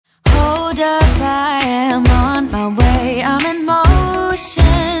Hold up, I am on my way, I'm in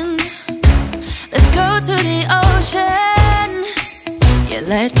motion. Let's go to the ocean. Yeah,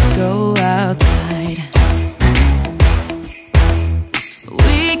 let's go outside.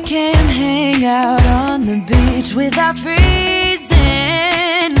 We can hang out on the beach without freezing.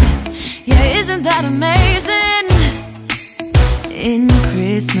 Yeah, isn't that amazing? In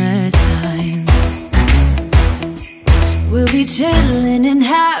Christmas times, we'll be chilling and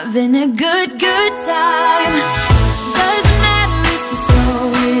having a good time. Doesn't matter if the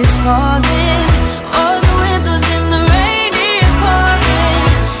snow is falling or the wind blows and the rain is pouring.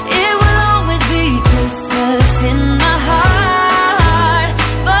 It will always be Christmas in my heart.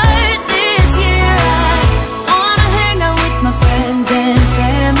 But this year I wanna hang out with my friends and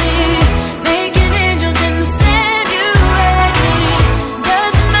family, making angels in the sand. You ready?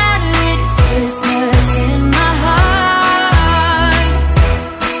 Doesn't matter, it is Christmas in my heart.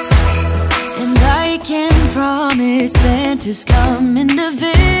 And I can promise Santa's coming to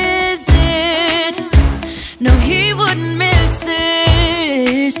visit. No, he wouldn't miss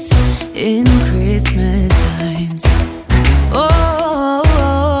this in Christmas times.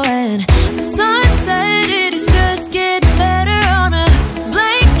 Oh, and the sunset, it is just getting better on a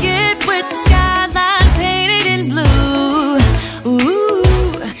blanket with the skyline painted in blue.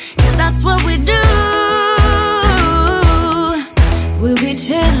 Ooh, yeah, that's what we do. We'll be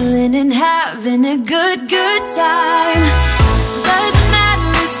chilling and having a good time. Doesn't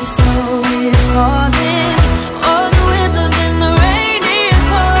matter if the snow is falling or the wind blows and the rain is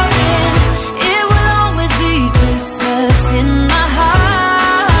pouring. It will always be Christmas in my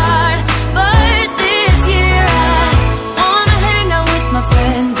heart. But this year I wanna hang out with my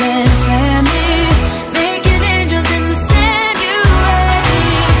friends and family, making angels in the sand. You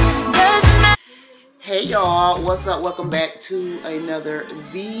ready? Doesn't matter. Hey y'all, what's up? Welcome back to another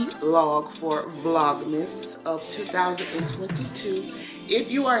vlog for Vlogmas of 2022. If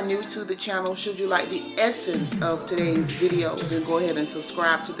you are new to the channel, should you like the essence of today's video, then go ahead and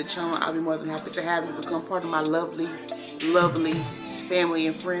subscribe to the channel. I'll be more than happy to have you become part of my lovely family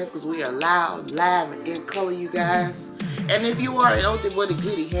and friends, because we are loud, live, and in color, you guys. And if you are an oldie but a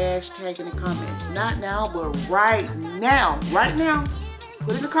goodie, hashtag in the comments. Not now, but right now,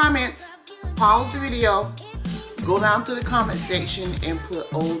 put in the comments, pause the video, go down to the comment section and put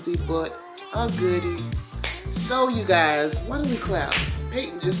oldie but a goodie. So you guys, why do we clap?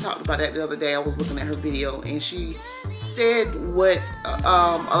 Peyton just talked about that the other day. I was looking at her video and she said what a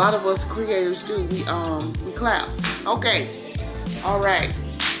lot of us creators do. We clap. Okay. All right.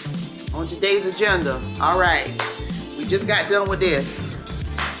 On today's agenda. All right. We just got done with this.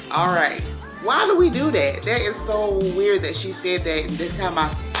 All right. Why do we do that? That is so weird that she said that. And the time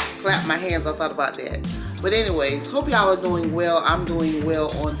I clapped my hands, I thought about that. But anyways, hope y'all are doing well. I'm doing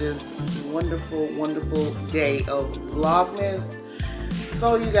well on this wonderful day of Vlogmas.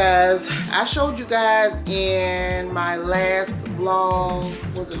 So you guys, I showed you guys in my last vlog,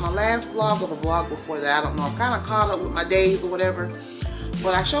 was it my last vlog or the vlog before that? I don't know. I'm kind of caught up with my days or whatever.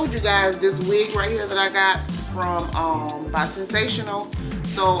 But I showed you guys this wig right here that I got from by Sensational.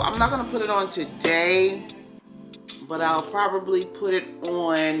 So I'm not gonna put it on today, but I'll probably put it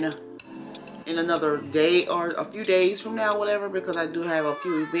on in another day or a few days from now, whatever, because I do have a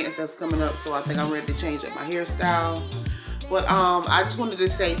few events that's coming up, so I think I'm ready to change up my hairstyle. But I just wanted to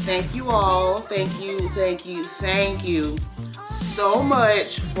say thank you all, thank you so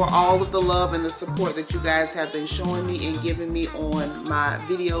much for all of the love and the support that you guys have been showing me and giving me on my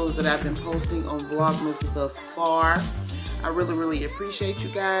videos that I've been posting on Vlogmas thus far. I really appreciate you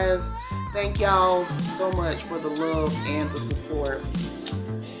guys. Thank y'all so much for the love and the support.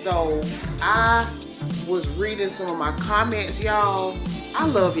 So I was reading some of my comments, y'all. I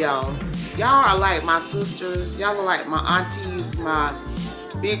love y'all. Y'all are like my sisters. Y'all are like my aunties, my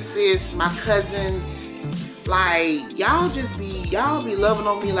big sis, my cousins. Like, y'all be loving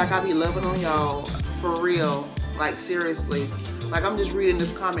on me like I be loving on y'all. For real. Like, seriously. Like, I'm just reading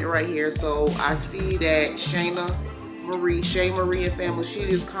this comment right here. So I see that Shay Marie and family, she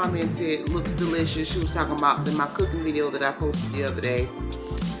just commented, looks delicious. She was talking about my cooking video that I posted the other day.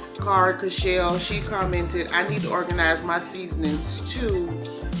 Cara Cashel, she commented, I need to organize my seasonings too.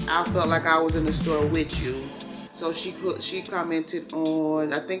 I felt like I was in the store with you. So she commented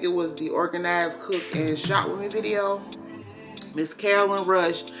on, I think it was the Organized Cook and Shop With Me video. Miss Carolyn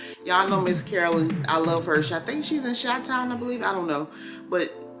Rush, y'all know Miss Carolyn, I love her. I think she's in Chi-Town, I believe, I don't know.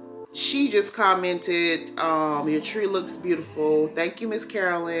 But she just commented, your tree looks beautiful. Thank you, Miss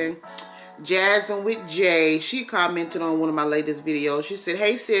Carolyn. Jazzin' with Jay, she commented on one of my latest videos. She said,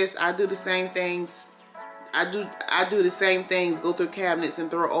 hey sis, I do the same things I do the same things, go through cabinets and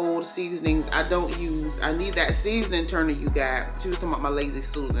throw old seasonings I don't use. I need that seasoning turner you got. She was talking about my Lazy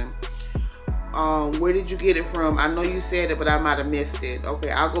Susan. Where did you get it from? I know you said it, but I might have missed it.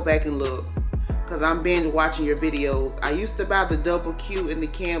 Okay, I'll go back and look, because I'm binge watching your videos. I used to buy the double Q in the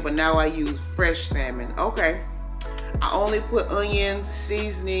can, but now I use fresh salmon. Okay. I only put onions,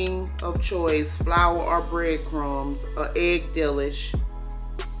 seasoning of choice, flour or breadcrumbs, an egg delish.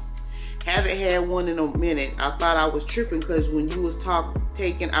 Haven't had one in a minute. I thought I was tripping because when you was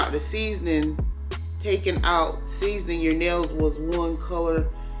taking out the seasoning, your nails was one color,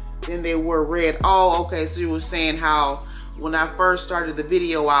 then they were red. Oh, okay, so you were saying how when I first started the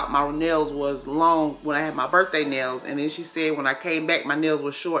video out, my nails was long when I had my birthday nails, and then she said when I came back, my nails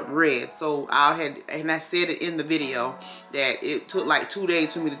were short and red. So I said it in the video that it took like 2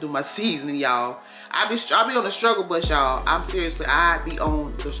 days for me to do my seasoning, y'all. I'll be on the struggle bus, y'all. I'm seriously, I be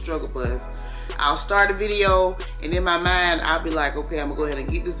on the struggle bus. I'll start a video, and in my mind, I'll be like, okay, I'm gonna go ahead and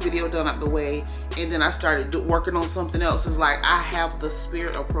get this video done out the way. And then I started working on something else. It's like I have the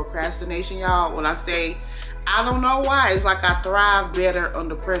spirit of procrastination, y'all. When I say, I don't know why, it's like I thrive better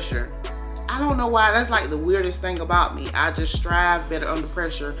under pressure. I don't know why. That's like the weirdest thing about me. I just strive better under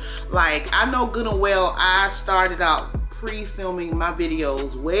pressure. Like, I know good and well I started out pre-filming my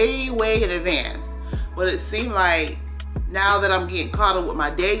videos way in advance. But it seemed like now that I'm getting caught up with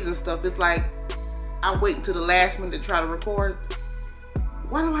my days and stuff, it's like I'm waiting till the last minute to try to record.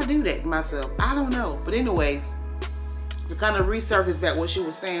 Why do I do that to myself? I don't know. But anyways, to kind of resurface back, what she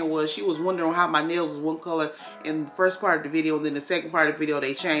was saying was she was wondering how my nails was one color in the first part of the video, and then the second part of the video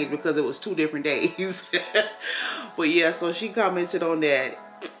they changed because it was 2 different days. But yeah, so she commented on that.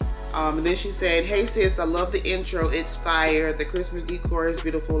 And then she said, hey sis, I love the intro, it's fire, the Christmas decor is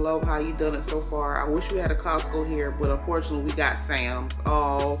beautiful, love how you done it so far. I wish we had a Costco here, but unfortunately we got Sam's.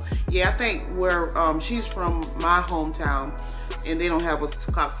 Oh yeah, I think where she's from, my hometown, and they don't have a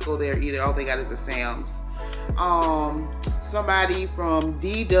Costco there either. All they got is a Sam's. Somebody from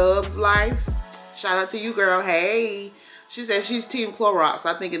D-Dub's Life, shout out to you, girl. Hey, she said she's team Clorox.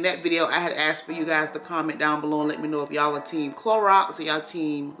 I think in that video I had asked for you guys to comment down below and let me know if y'all are team Clorox or y'all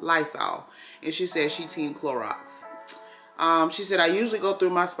team Lysol. And she said she team Clorox. She said, I usually go through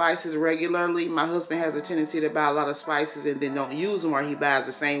my spices regularly. My husband has a tendency to buy a lot of spices and then don't use them, or he buys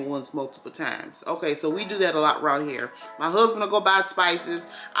the same ones multiple times. Okay, so we do that a lot around here. My husband will go buy spices.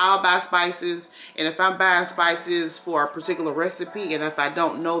 I'll buy spices. And if I'm buying spices for a particular recipe, and if I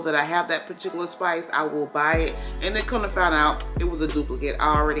don't know that I have that particular spice, I will buy it. And then come to find out, it was a duplicate.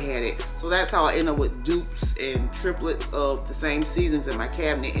 I already had it. So that's how I end up with dupes and triplets of the same seasons in my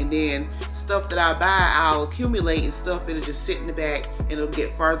cabinet. And then stuff that I buy, I'll accumulate, and stuff it'll just sit in the back and it'll get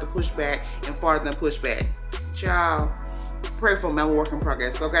farther pushed back and farther pushed back. Child, pray for me, I'm a work in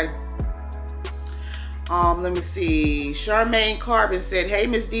progress, okay? Let me see. Charmaine Carbon said, hey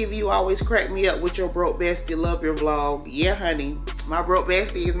Miss Diva, you always crack me up with your broke bestie, love your vlog. Yeah honey, my broke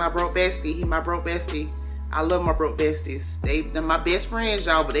bestie is my broke bestie. He my broke bestie. I love my broke besties. They're my best friends,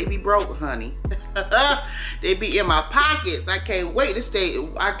 y'all, but they be broke, honey. They be in my pockets. I can't wait to stay.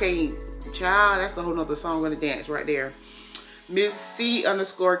 I can't. Child, that's a whole nother song on the dance right there. Miss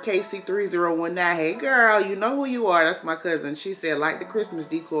C_KC3019. Hey girl, you know who you are. That's my cousin. She said, like the Christmas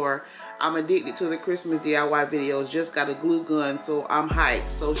decor, I'm addicted to the Christmas DIY videos. Just got a glue gun, so I'm hyped.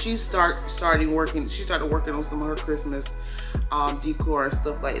 So she started working on some of her Christmas decor and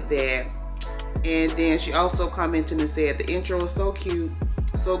stuff like that. And then she also commented and said, the intro is so cute.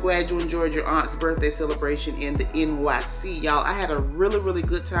 So glad you enjoyed your aunt's birthday celebration in the NYC. Y'all, I had a really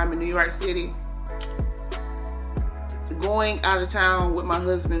good time in New York City. Going out of town with my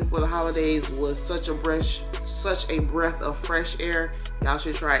husband for the holidays was such a breath of fresh air. Y'all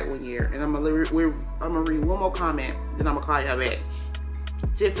should try it one year. And I'm gonna read one more comment, then I'm gonna call y'all back.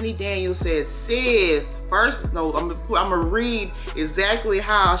 Tiffany Daniels says, sis, first, no, I'm gonna read exactly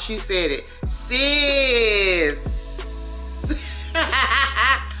how she said it. Sis.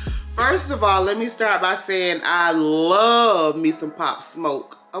 First of all, let me start by saying I love me some Pop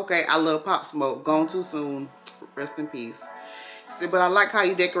Smoke. Okay, I love Pop Smoke. Gone too soon. Rest in peace. But I like how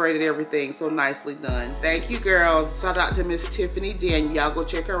you decorated everything. So nicely done. Thank you, girl. Shout out to Miss Tiffany Daniel. Y'all go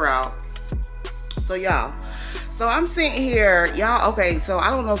check her out. So y'all, so I'm sitting here, y'all. Okay, so I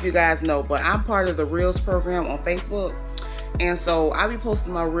don't know if you guys know, but I'm part of the Reels program on Facebook. And so I be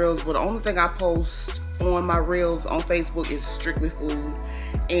posting my Reels, but the only thing I post on my Reels on Facebook is strictly food.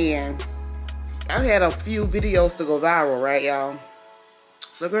 And I've had a few videos to go viral, right, y'all?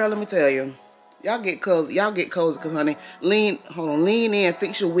 So girl, let me tell you, y'all get cozy, cause honey, lean in,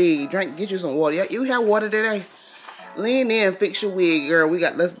 fix your wig, get you some water. You have water today? Lean in, fix your wig, girl.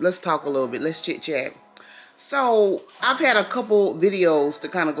 Let's talk a little bit, let's chit chat. So I've had a couple videos to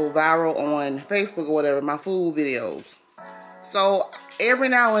kind of go viral on Facebook or whatever, my food videos. So every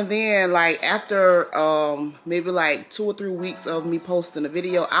now and then, like after maybe like 2 or 3 weeks of me posting a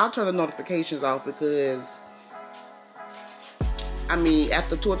video, I'll turn the notifications off because I mean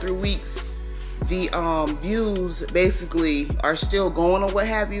after 2 or 3 weeks the views basically are still going or what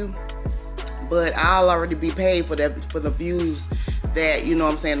have you, but I'll already be paid for that, for the views that, you know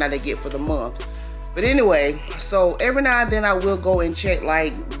what I'm saying, that they get for the month. But anyway, so every now and then I will go and check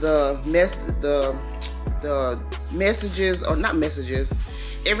like the messages, or not messages.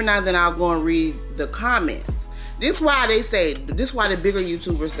 Every now and then I'll go and read the comments. This is why they say, this is why the bigger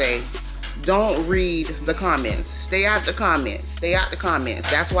YouTubers say, don't read the comments. Stay out the comments. Stay out the comments.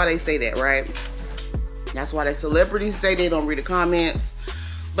 That's why they say that, right? That's why the celebrities say they don't read the comments,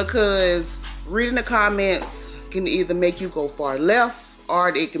 because reading the comments can either make you go far left or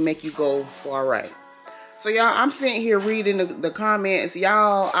it can make you go far right. So y'all, I'm sitting here reading the comments.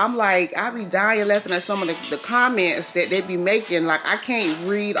 Y'all, I'm like, I be dying laughing at some of the comments that they be making. Like, I can't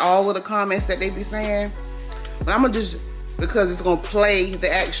read all of the comments that they be saying, but I'm gonna just, because it's gonna play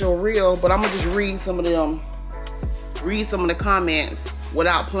the actual reel, but I'm gonna just read some of them, read some of the comments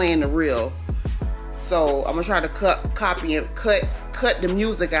without playing the reel. So I'm gonna try to cut the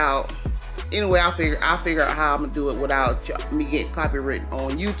music out. Anyway, I'll figure out how I'm gonna do it without me getting copyrighted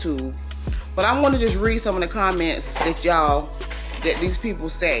on YouTube. But I want to just read some of the comments that these people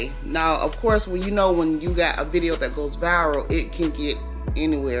say. Now, of course, when you got a video that goes viral, it can get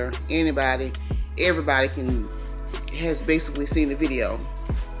anywhere, anybody, everybody has basically seen the video.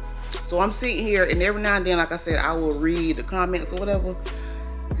 So I'm sitting here, and every now and then, like I said, I will read the comments or whatever.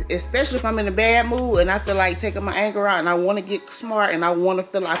 Especially if I'm in a bad mood and I feel like taking my anger out and I want to get smart and I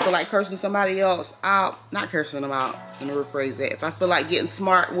feel like cursing somebody else, I'll not cursing them out. Let me rephrase that. If I feel like getting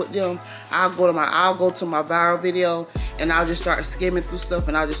smart with them, I'll go to my viral video and I'll just start skimming through stuff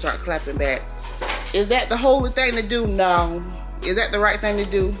and I'll just start clapping back. Is that the holy thing to do? No. Is that the right thing to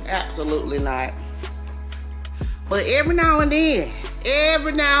do? Absolutely not. But every now and then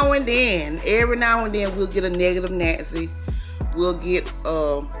we'll get a negative Nancy. We'll get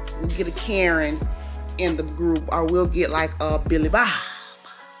a Karen in the group, or we'll get like a Billy Bob.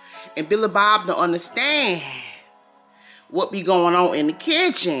 And Billy Bob don't understand what be going on in the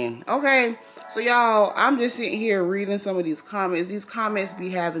kitchen. Okay, so y'all, I'm just sitting here reading some of these comments. These comments be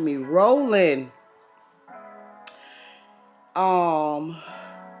having me rolling. You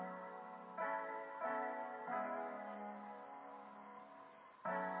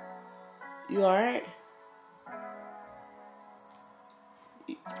alright?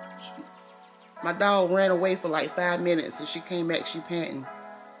 My dog ran away for like 5 minutes and she came back, she panting.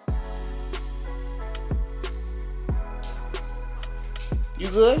 You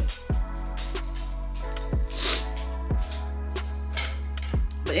good?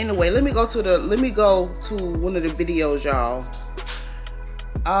 But anyway, let me go to one of the videos, y'all.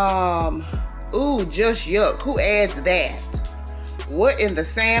 Ooh, just yuck. Who adds that? What in the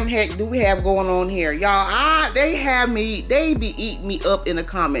Sam heck do we have going on here? Y'all, they be eating me up in the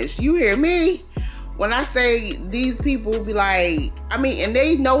comments. You hear me? When I say these people be like, I mean, and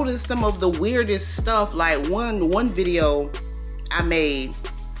they notice some of the weirdest stuff. Like one video I made,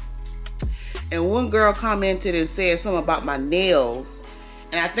 and one girl commented and said something about my nails.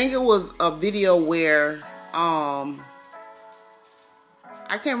 And I think it was a video where, I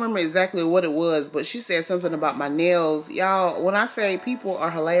can't remember exactly what it was, but she said something about my nails. Y'all, when I say people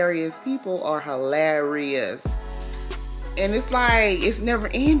are hilarious, people are hilarious. And it's like, it's never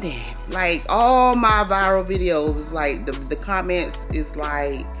ending. Like, all my viral videos, it's like, the comments is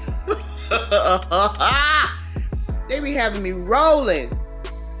like, they be having me rolling.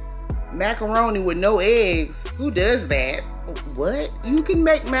 Macaroni with no eggs. Who does that? What? You can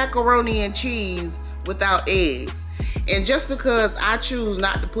make macaroni and cheese without eggs. And just because I choose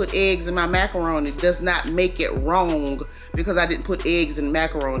not to put eggs in my macaroni does not make it wrong because I didn't put eggs in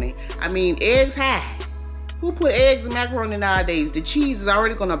macaroni. I mean, eggs high. Who put eggs in macaroni nowadays? The cheese is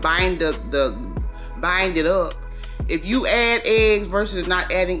already gonna bind it up. If you add eggs versus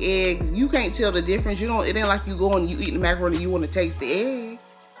not adding eggs, you can't tell the difference. It ain't like you go and you eat the macaroni, you want to taste the egg.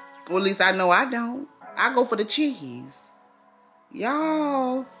 Or at least I know I don't. I go for the cheese.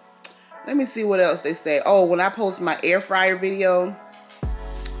 Y'all, let me see what else they say. Oh, when I post my air fryer video,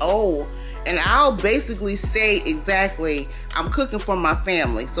 and I'll basically say exactly, I'm cooking for my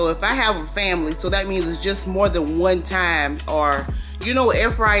family. So if I have a family, so that means it's just more than one time, or,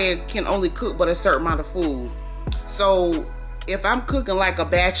 air fryer can only cook but a certain amount of food. So if I'm cooking like a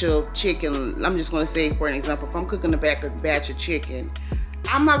batch of chicken, I'm just gonna say for an example, if I'm cooking a batch of chicken,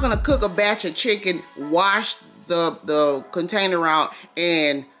 I'm not gonna cook a batch of chicken, wash the container out,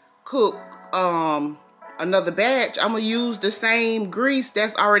 and cook another batch. I'm gonna use the same grease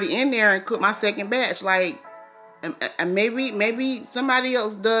that's already in there and cook my second batch. Like, and maybe somebody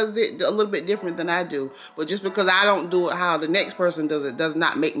else does it a little bit different than I do. But just because I don't do it how the next person does it does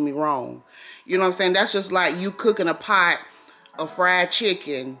not make me wrong. You know what I'm saying? That's just like you cooking a pot of fried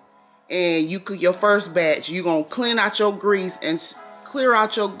chicken, and you cook your first batch. You're gonna clean out your grease and clear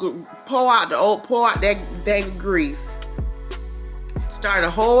out your, pour out that dang grease. Start a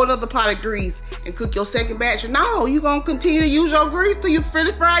whole other pot of grease and cook your second batch. No, you're gonna continue to use your grease till you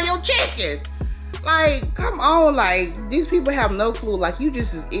finish frying your chicken. Like, come on, like, these people have no clue. Like, you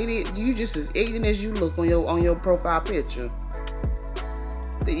just as ignorant as you look on your profile picture.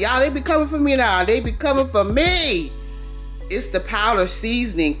 Y'all, they be coming for me now. They be coming for me. It's the powder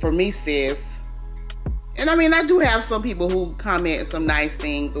seasoning for me, sis. And I mean, I do have some people who comment some nice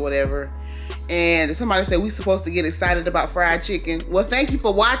things or whatever. And somebody said we supposed to get excited about fried chicken. Well, thank you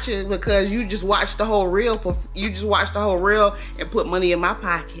for watching, because you just watched the whole reel and put money in my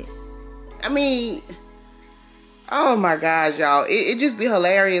pocket. I mean, oh my God, y'all. It just be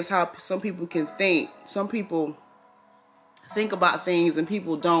hilarious how some people can think. Some people think about things, and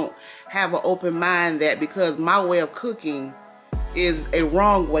people don't have an open mind that because my way of cooking is a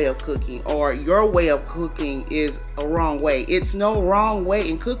wrong way of cooking, or your way of cooking is a wrong way. It's no wrong way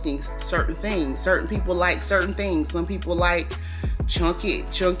in cooking certain things. Certain people like certain things. Some people like chunky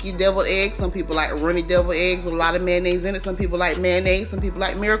deviled eggs. Some people like runny deviled eggs with a lot of mayonnaise in it. Some people like mayonnaise. Some people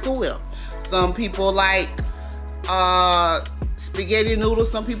like Miracle Whip. Some people like spaghetti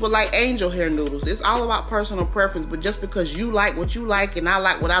noodles. Some people like angel hair noodles. It's all about personal preference. But just because you like what you like and I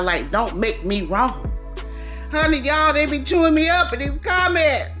like what I like, don't make me wrong. Honey, y'all, they be chewing me up in these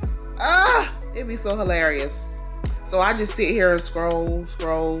comments. It be so hilarious. So I just sit here and scroll.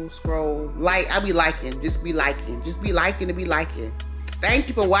 Like, I be liking, just be liking to be liking. Thank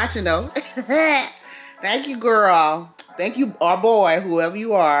you for watching, though. Thank you, girl. Thank you, or boy, whoever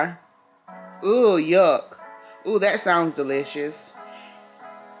you are. Ooh, yuck. Ooh, that sounds delicious.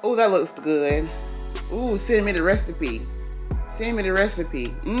 Ooh, that looks good. Ooh, send me the recipe. Send me the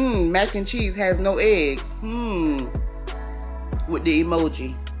recipe. Mac and cheese has no eggs. With the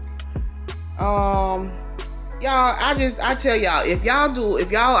emoji. Y'all, I tell y'all, if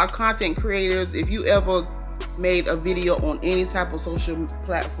y'all are content creators, if you ever made a video on any type of social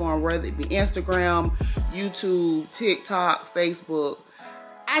platform, whether it be Instagram, YouTube, TikTok, Facebook,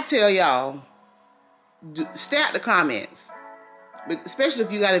 I tell y'all, stay out the comments. Especially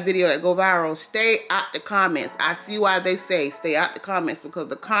if you got a video that go viral, stay out the comments. I see why they say stay out the comments, because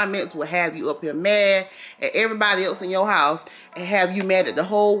the comments will have you up here mad at everybody else in your house and have you mad at the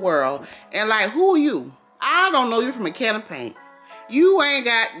whole world. And like, who are you? I don't know you from a can of paint. You ain't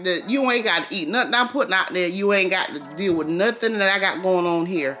got to eat nothing I'm putting out there. You ain't got to deal with nothing that I got going on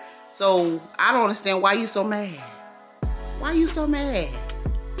here. So I don't understand why you so mad. Why you so mad?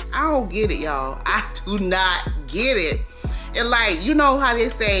 I don't get it, y'all. I do not get it. And like, you know how they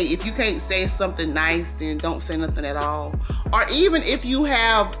say, if you can't say something nice, then don't say nothing at all. Or even if you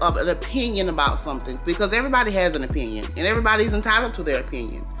have an opinion about something, because everybody has an opinion and everybody's entitled to their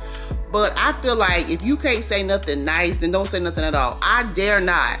opinion. But I feel like if you can't say nothing nice, then don't say nothing at all. I dare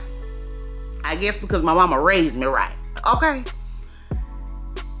not. I guess because my mama raised me right. Okay.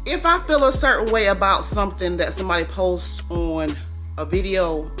 If I feel a certain way about something that somebody posts on a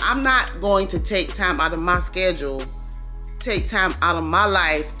video, I'm not going to take time out of my schedule, take time out of my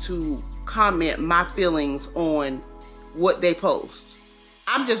life to comment my feelings on what they post.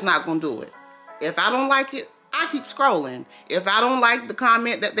 I'm just not gonna do it. If I don't like it, I keep scrolling. If I don't like the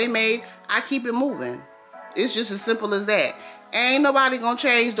comment that they made, I keep it moving. It's just as simple as that. Ain't nobody gonna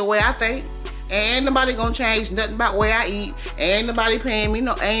change the way I think. Ain't nobody gonna change nothing about the way I eat. Ain't nobody paying me,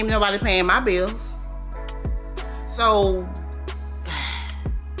 ain't nobody paying my bills. So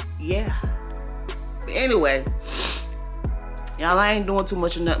yeah. But anyway, y'all, I ain't doing too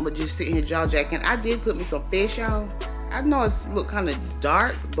much of nothing but just sitting here jaw jacking. I did cook me some fish, y'all. I know it's look kind of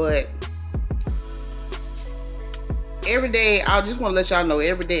dark, but every day, I just want to let y'all know,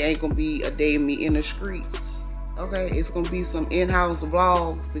 every day ain't gonna be a day of me in the streets. Okay, it's gonna be some in-house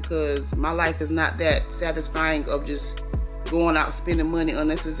vlogs, because my life is not that satisfying of just going out spending money,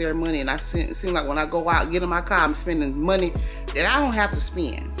 unnecessary money. And I seem like when I go out, get in my car, I'm spending money that I don't have to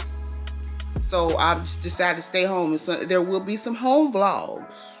spend. So I just decided to stay home, and so there will be some home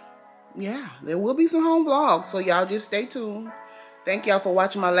vlogs. Yeah, there will be some home vlogs. So y'all just stay tuned. Thank y'all for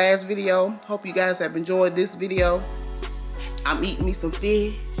watching my last video. Hope you guys have enjoyed this video. I'm eating me some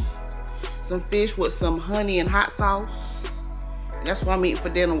fish with some honey and hot sauce. That's what I'm eating for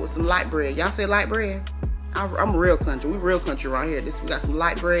dinner with some light bread. Y'all say light bread? I'm real country. We real country right here. We got some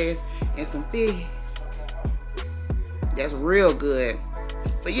light bread and some fish. That's real good.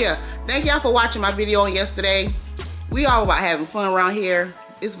 But yeah, thank y'all for watching my video on yesterday. We all about having fun around here.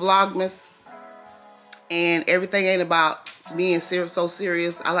 It's Vlogmas. And everything ain't about being so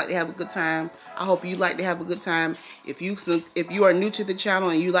serious. I like to have a good time. I hope you like to have a good time. If you are new to the channel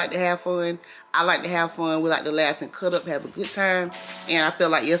and you like to have fun, I like to have fun. We like to laugh and cut up, have a good time. And I feel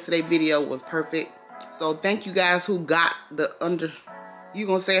like yesterday's video was perfect. So thank you guys who got the under. You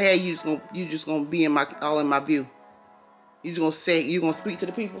gonna say, hey, you just gonna be in all in my view. You just gonna say, you gonna speak to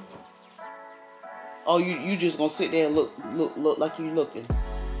the people. Oh, you just gonna sit there and look like you looking.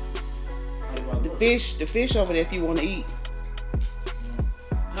 The fish over there if you want to eat.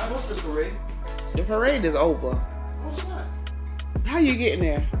 How was the parade? The parade is over. What's that? How you getting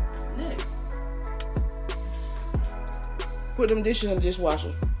there? Nick. Put them dishes in the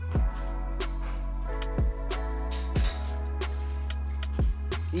dishwasher.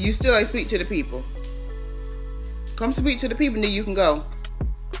 You still ain't speak to the people. Come speak to the people and then you can go.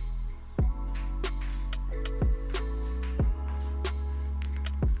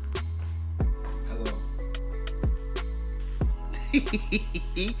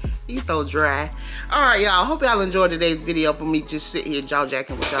 He's so dry. Alright, y'all. Hope y'all enjoyed today's video for me just sit here jaw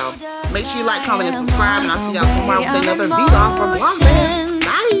jacking with y'all. Make sure you like, comment, and subscribe. And I'll see y'all tomorrow with another vlog from Vlogmas.